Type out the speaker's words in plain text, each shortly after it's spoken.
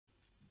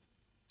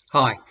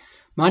Hi,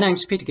 my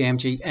name's Peter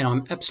Gamgee and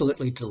I'm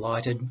absolutely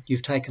delighted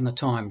you've taken the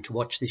time to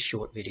watch this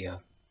short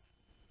video.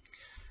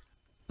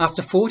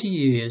 After 40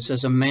 years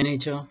as a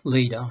manager,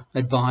 leader,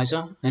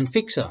 advisor and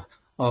fixer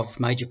of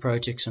major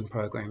projects and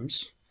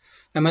programs,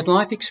 and with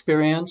life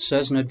experience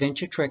as an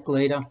adventure trek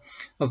leader,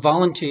 a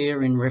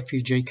volunteer in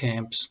refugee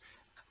camps,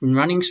 and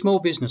running small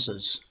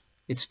businesses,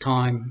 it's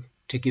time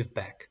to give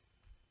back.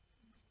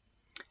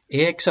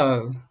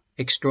 EXO,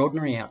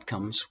 Extraordinary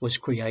Outcomes, was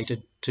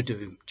created to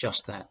do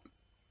just that.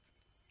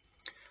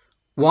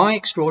 Why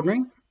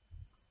extraordinary?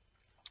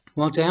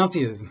 Well, it's our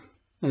view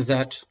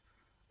that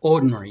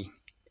ordinary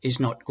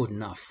is not good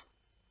enough.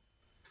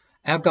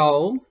 Our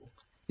goal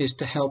is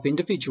to help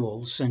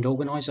individuals and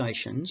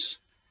organisations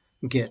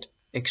get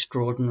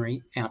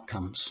extraordinary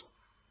outcomes.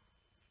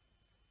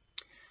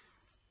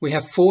 We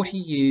have 40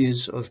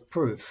 years of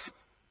proof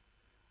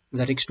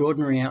that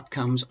extraordinary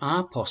outcomes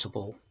are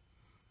possible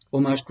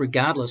almost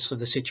regardless of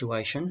the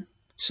situation,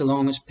 so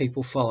long as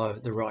people follow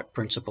the right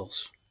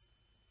principles.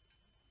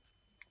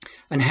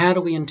 And how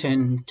do we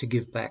intend to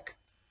give back?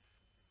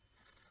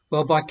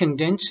 Well, by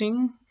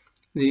condensing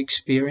the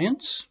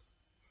experience,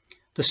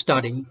 the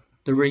study,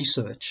 the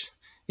research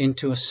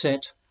into a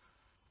set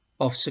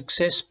of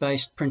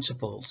success-based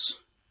principles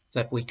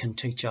that we can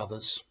teach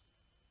others.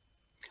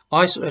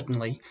 I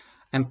certainly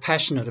am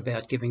passionate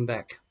about giving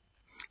back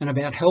and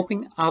about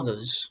helping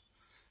others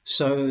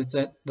so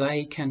that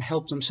they can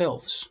help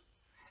themselves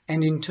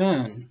and in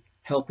turn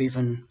help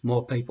even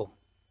more people.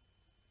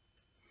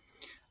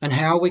 And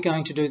how are we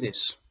going to do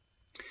this?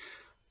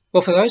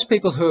 Well, for those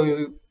people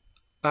who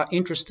are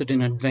interested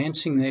in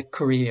advancing their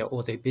career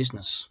or their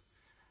business,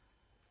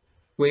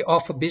 we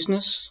offer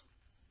business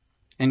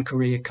and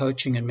career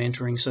coaching and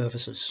mentoring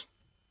services.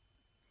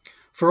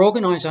 For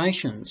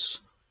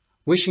organisations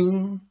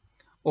wishing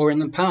or in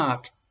the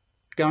part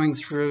going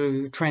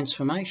through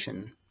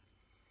transformation,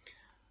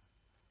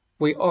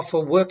 we offer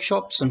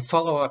workshops and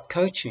follow-up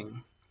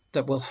coaching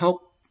that will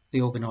help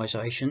the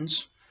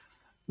organisations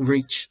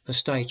reach a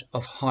state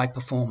of high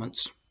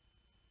performance.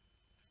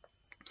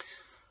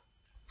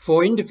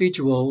 For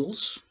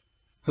individuals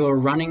who are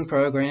running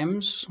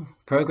programs,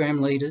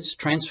 program leaders,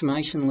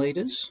 transformation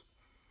leaders,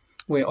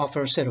 we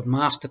offer a set of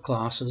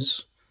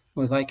masterclasses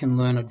where they can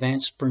learn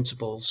advanced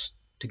principles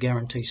to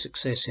guarantee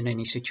success in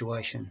any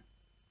situation.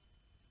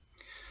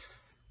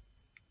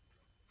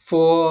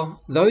 For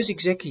those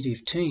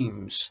executive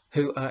teams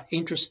who are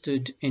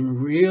interested in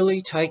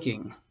really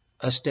taking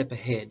a step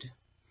ahead,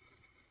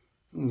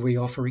 we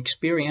offer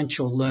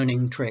experiential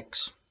learning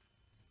treks.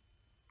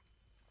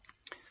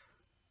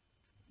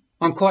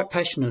 I'm quite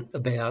passionate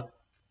about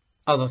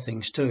other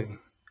things too,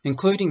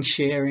 including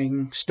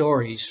sharing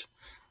stories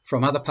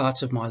from other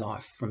parts of my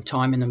life, from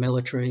time in the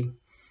military,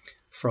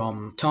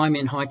 from time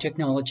in high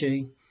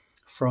technology,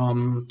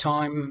 from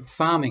time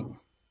farming,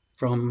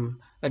 from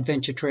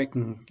adventure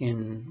trekking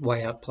in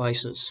way out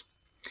places.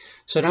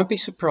 So don't be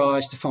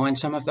surprised to find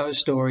some of those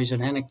stories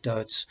and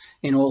anecdotes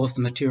in all of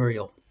the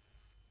material.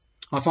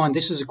 I find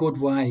this is a good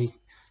way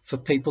for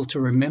people to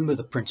remember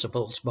the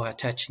principles by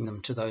attaching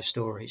them to those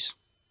stories.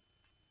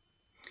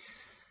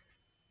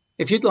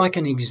 If you'd like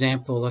an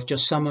example of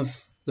just some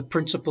of the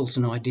principles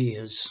and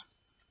ideas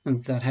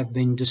that have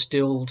been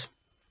distilled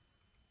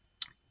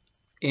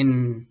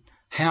in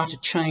how to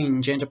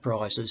change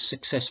enterprises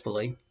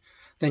successfully,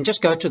 then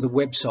just go to the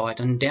website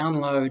and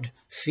download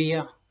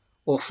Fear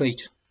or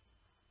Feat.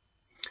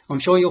 I'm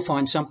sure you'll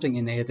find something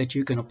in there that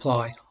you can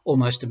apply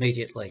almost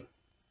immediately.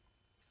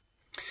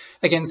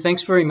 Again,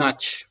 thanks very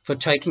much for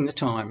taking the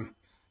time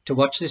to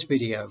watch this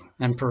video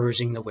and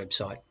perusing the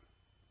website.